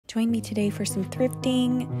Join me today for some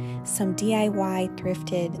thrifting, some DIY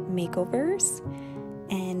thrifted makeovers,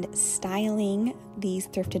 and styling these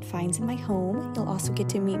thrifted finds in my home. You'll also get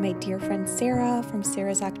to meet my dear friend Sarah from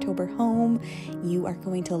Sarah's October Home. You are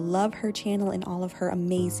going to love her channel and all of her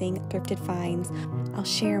amazing thrifted finds. I'll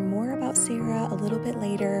share more about Sarah a little bit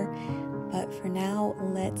later, but for now,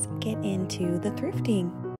 let's get into the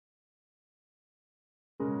thrifting.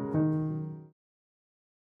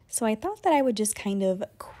 So I thought that I would just kind of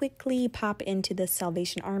quickly pop into the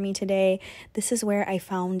Salvation Army today. This is where I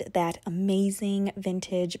found that amazing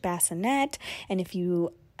vintage bassinet. And if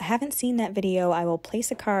you haven't seen that video, I will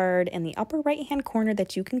place a card in the upper right hand corner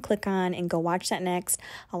that you can click on and go watch that next.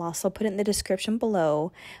 I'll also put it in the description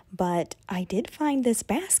below. But I did find this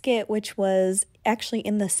basket, which was actually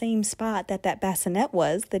in the same spot that bassinet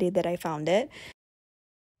was the day that I found it.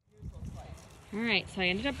 All right, so I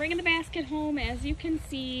ended up bringing the basket home, as you can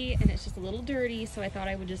see, and it's just a little dirty, so I thought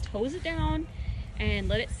I would just hose it down and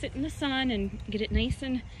let it sit in the sun and get it nice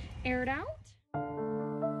and aired out.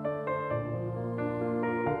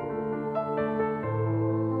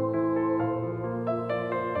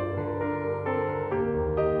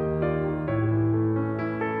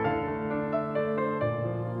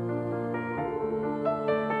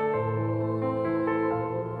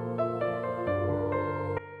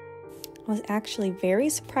 I was actually very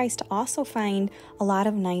surprised to also find a lot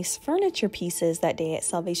of nice furniture pieces that day at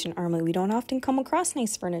Salvation Army. We don't often come across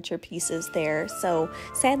nice furniture pieces there, so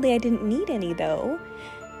sadly I didn't need any though.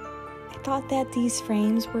 I thought that these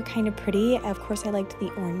frames were kind of pretty. Of course, I liked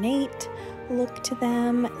the ornate look to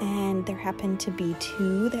them, and there happened to be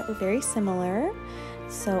two that were very similar.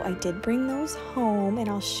 So I did bring those home, and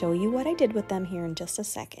I'll show you what I did with them here in just a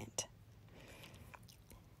second.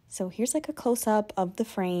 So here's like a close-up of the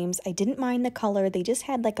frames. I didn't mind the color. They just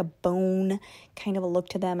had like a bone kind of a look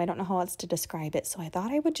to them. I don't know how else to describe it. So I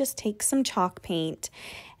thought I would just take some chalk paint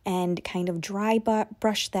and kind of dry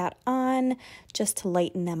brush that on just to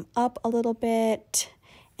lighten them up a little bit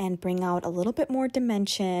and bring out a little bit more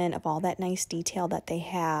dimension of all that nice detail that they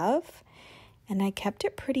have. And I kept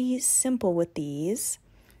it pretty simple with these.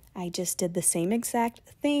 I just did the same exact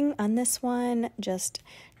thing on this one, just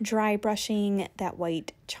dry brushing that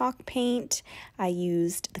white chalk paint. I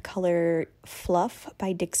used the color Fluff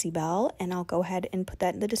by Dixie Belle, and I'll go ahead and put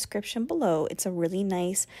that in the description below. It's a really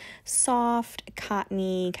nice, soft,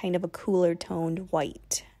 cottony, kind of a cooler toned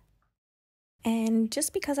white. And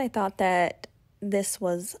just because I thought that this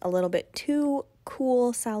was a little bit too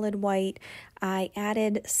cool solid white, I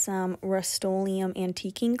added some Rust-Oleum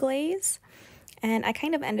antiquing glaze. And I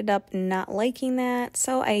kind of ended up not liking that,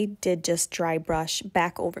 so I did just dry brush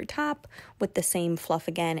back over top with the same fluff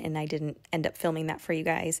again, and I didn't end up filming that for you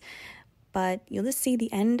guys. But you'll just see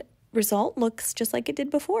the end result looks just like it did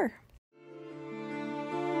before.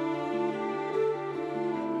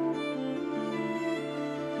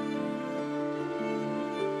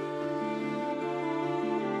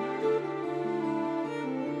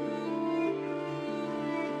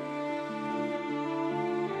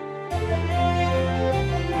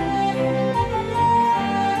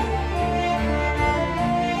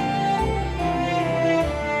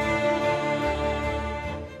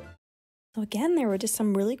 So again, there were just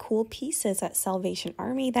some really cool pieces at Salvation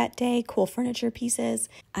Army that day, cool furniture pieces.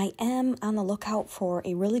 I am on the lookout for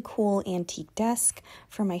a really cool antique desk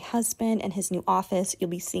for my husband and his new office. You'll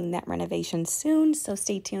be seeing that renovation soon, so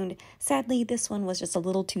stay tuned. Sadly, this one was just a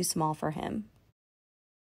little too small for him.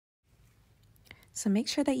 So make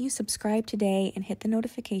sure that you subscribe today and hit the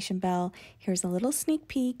notification bell. Here's a little sneak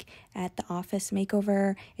peek at the office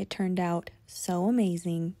makeover. It turned out so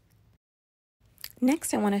amazing.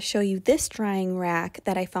 Next, I want to show you this drying rack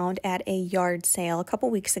that I found at a yard sale a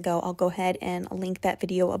couple weeks ago. I'll go ahead and link that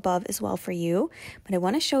video above as well for you. But I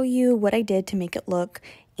want to show you what I did to make it look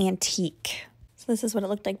antique. So this is what it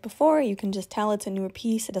looked like before. You can just tell it's a newer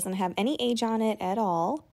piece. It doesn't have any age on it at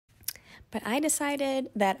all. But I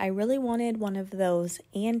decided that I really wanted one of those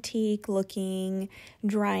antique looking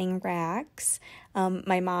drying racks.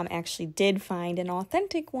 My mom actually did find an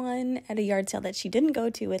authentic one at a yard sale that she didn't go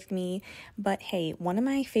to with me. But hey, one of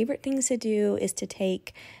my favorite things to do is to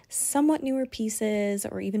take somewhat newer pieces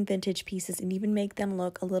or even vintage pieces and even make them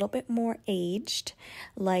look a little bit more aged,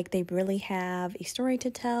 like they really have a story to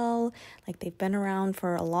tell, like they've been around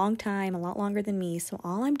for a long time, a lot longer than me. So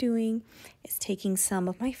all I'm doing is taking some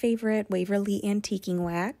of my favorite Waverly antiquing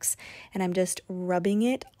wax and I'm just rubbing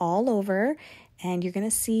it all over. And you're going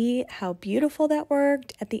to see how beautiful that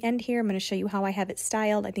worked. At the end here, I'm going to show you how I have it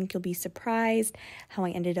styled. I think you'll be surprised how I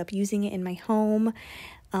ended up using it in my home.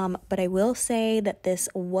 But I will say that this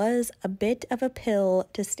was a bit of a pill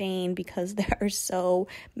to stain because there are so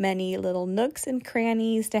many little nooks and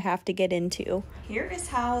crannies to have to get into. Here is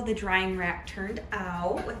how the drying rack turned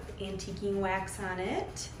out with antiquing wax on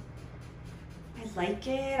it. I like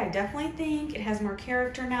it. I definitely think it has more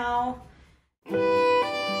character now.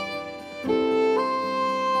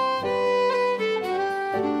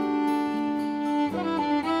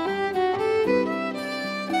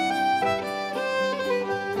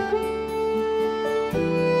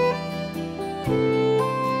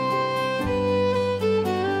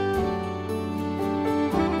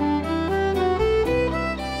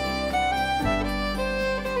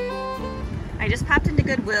 I just popped into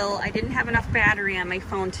Goodwill. I didn't have enough battery on my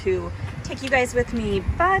phone to take you guys with me,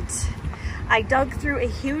 but I dug through a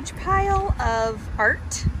huge pile of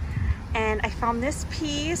art and I found this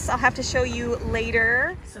piece. I'll have to show you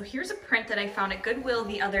later. So here's a print that I found at Goodwill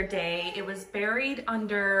the other day. It was buried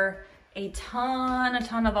under a ton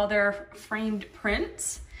of other framed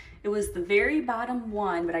prints. It was the very bottom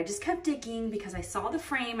one, but I just kept digging because I saw the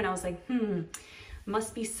frame and I was like,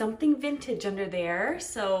 must be something vintage under there.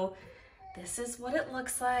 So this is what it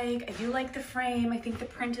looks like. I do like the frame. I think the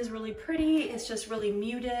print is really pretty. It's just really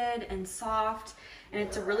muted and soft, and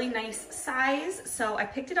it's a really nice size. So I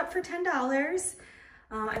picked it up for $10.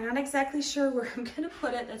 I'm not exactly sure where I'm gonna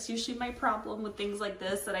put it. That's usually my problem with things like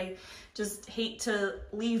this, that I just hate to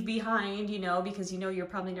leave behind, you know, because you know you're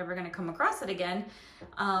probably never gonna come across it again.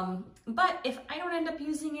 But if I don't end up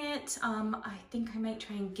using it, I think I might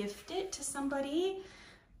try and gift it to somebody.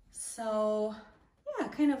 So yeah,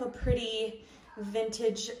 kind of a pretty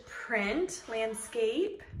vintage print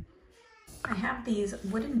landscape. I have these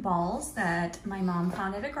wooden balls that my mom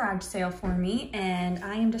found at a garage sale for me, and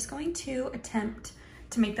I am just going to attempt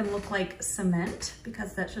to make them look like cement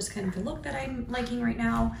because that's just kind of the look that I'm liking right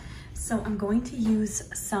now. So I'm going to use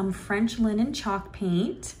some French linen chalk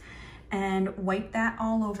paint and wipe that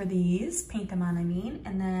all over these, paint them on I mean,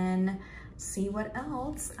 and then see what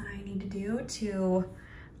else I need to do to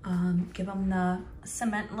give them the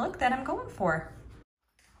cement look that I'm going for.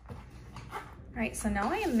 All right, so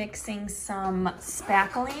now I am mixing some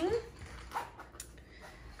spackling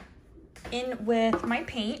in with my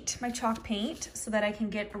paint, my chalk paint, so that I can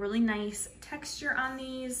get a really nice texture on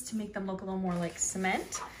these to make them look a little more like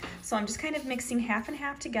cement. So I'm just kind of mixing half and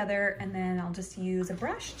half together, and then I'll just use a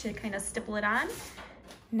brush to kind of stipple it on.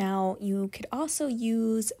 Now you could also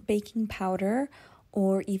use baking powder,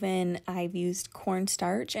 or even I've used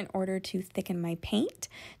cornstarch in order to thicken my paint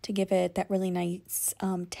to give it that really nice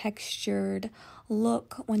textured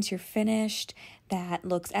look once you're finished. That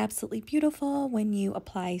looks absolutely beautiful when you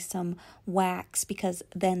apply some wax, because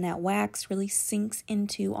then that wax really sinks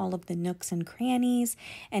into all of the nooks and crannies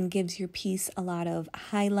and gives your piece a lot of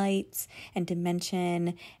highlights and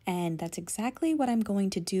dimension, and that's exactly what I'm going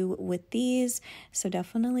to do with these. So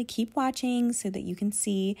definitely keep watching so that you can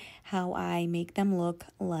see how I make them look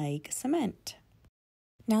like cement.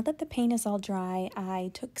 Now that the paint is all dry,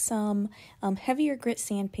 I took some heavier grit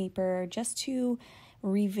sandpaper just to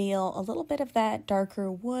reveal a little bit of that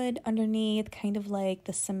darker wood underneath, kind of like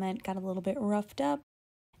the cement got a little bit roughed up.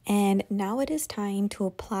 And now it is time to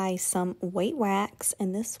apply some white wax,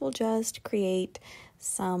 and this will just create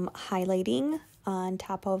some highlighting on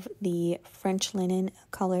top of the French linen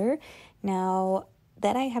color. Now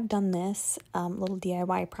that I have done this little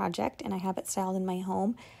DIY project and I have it styled in my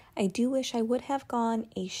home, I do wish I would have gone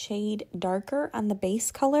a shade darker on the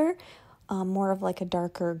base color, more of like a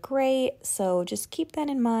darker gray. So just keep that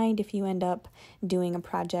in mind if you end up doing a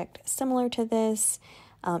project similar to this.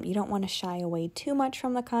 You don't want to shy away too much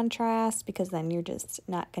from the contrast, because then you're just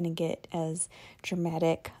not going to get as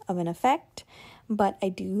dramatic of an effect. But I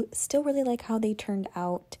do still really like how they turned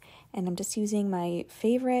out, and I'm just using my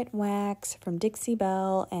favorite wax from Dixie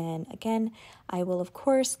Belle. And again, I will of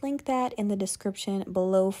course link that in the description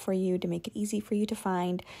below for you to make it easy for you to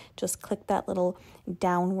find. Just click that little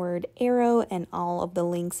downward arrow and all of the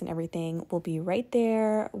links and everything will be right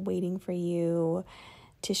there waiting for you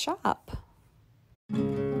to shop.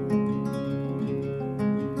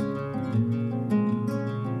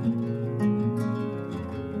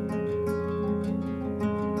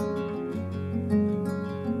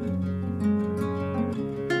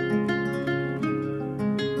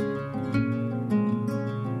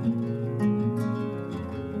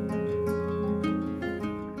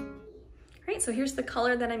 So here's the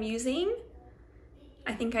color that I'm using.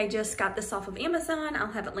 I think I just got this off of Amazon.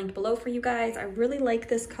 I'll have it linked below for you guys. I really like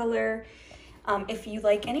this color. If you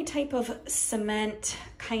like any type of cement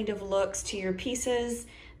kind of looks to your pieces,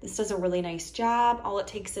 this does a really nice job. All it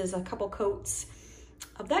takes is a couple coats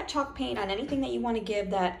of that chalk paint on anything that you want to give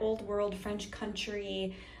that old world French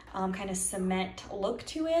country kind of cement look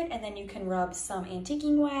to it. And then you can rub some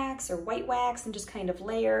antiquing wax or white wax and just kind of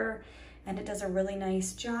layer. And it does a really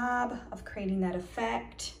nice job of creating that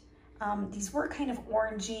effect. These were kind of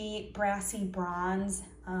orangey, brassy bronze.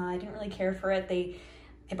 I didn't really care for it.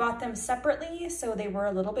 I bought them separately, so they were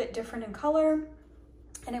a little bit different in color.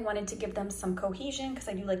 And I wanted to give them some cohesion because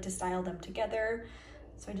I do like to style them together.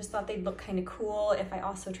 So I just thought they'd look kind of cool if I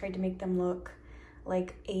also tried to make them look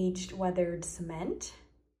like aged, weathered cement.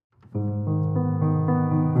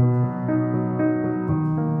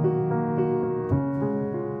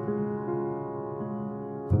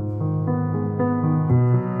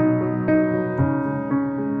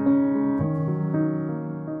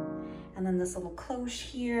 And then this little cloche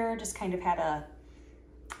here just kind of had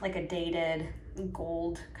like a dated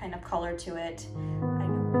gold kind of color to it.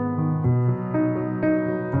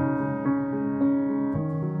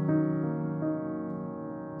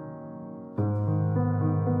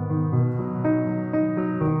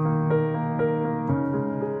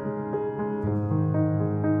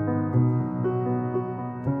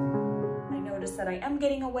 That I am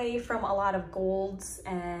getting away from a lot of golds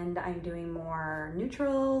and I'm doing more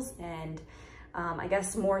neutrals and I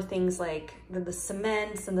guess more things like the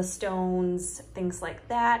cements and the stones, things like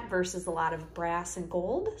that, versus a lot of brass and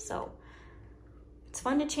gold. So it's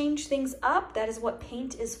fun to change things up. That is what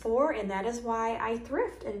paint is for, and that is why I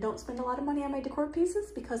thrift and don't spend a lot of money on my decor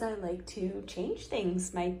pieces, because I like to change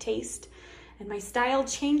things. My taste and my style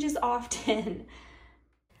changes often.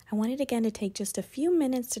 I wanted again to take just a few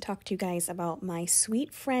minutes to talk to you guys about my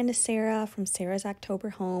sweet friend Sarah from Sarah's October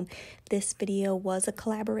Home. This video was a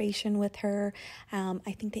collaboration with her.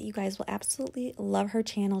 I think that you guys will absolutely love her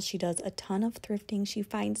channel. She does a ton of thrifting. She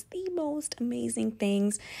finds the most amazing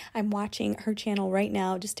things. I'm watching her channel right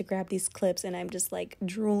now just to grab these clips, and I'm just like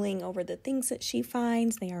drooling over the things that she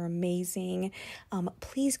finds. They are amazing.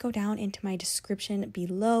 Please go down into my description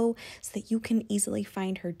below so that you can easily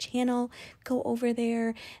find her channel. Go over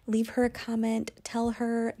there. Leave her a comment, tell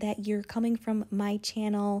her that you're coming from my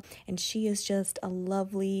channel, and she is just a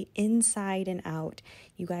lovely inside and out.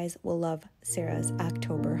 You guys will love Sarah's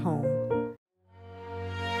October Home.